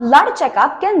Blood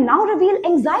checkup can now reveal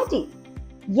anxiety.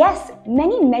 Yes,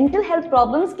 many mental health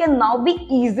problems can now be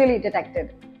easily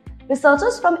detected.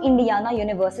 Researchers from Indiana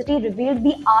University revealed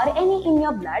the RNA in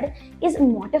your blood is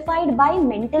modified by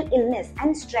mental illness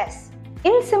and stress.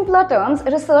 In simpler terms,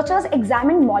 researchers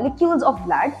examined molecules of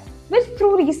blood, which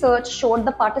through research showed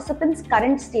the participants'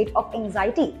 current state of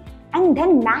anxiety, and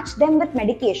then matched them with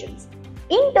medications,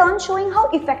 in turn showing how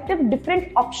effective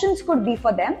different options could be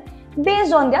for them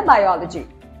based on their biology.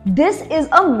 This is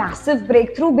a massive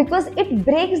breakthrough because it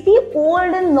breaks the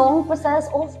old and long process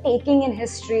of taking in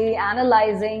history,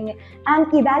 analyzing, and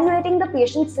evaluating the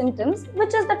patient's symptoms,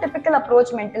 which is the typical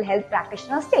approach mental health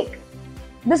practitioners take.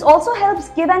 This also helps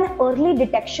give an early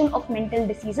detection of mental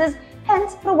diseases,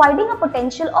 hence providing a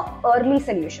potential of early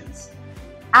solutions.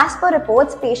 As per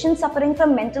reports, patients suffering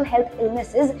from mental health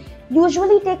illnesses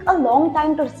usually take a long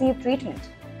time to receive treatment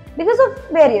because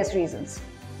of various reasons.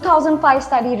 2005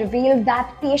 study revealed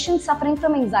that patients suffering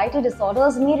from anxiety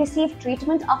disorders may receive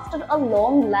treatment after a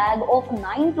long lag of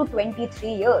 9 to 23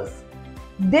 years.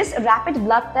 This rapid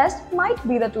blood test might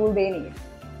be the tool they need.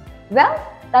 Well,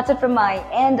 that's it from my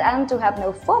end, and to have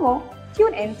no FOMO,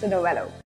 tune in to Novelo.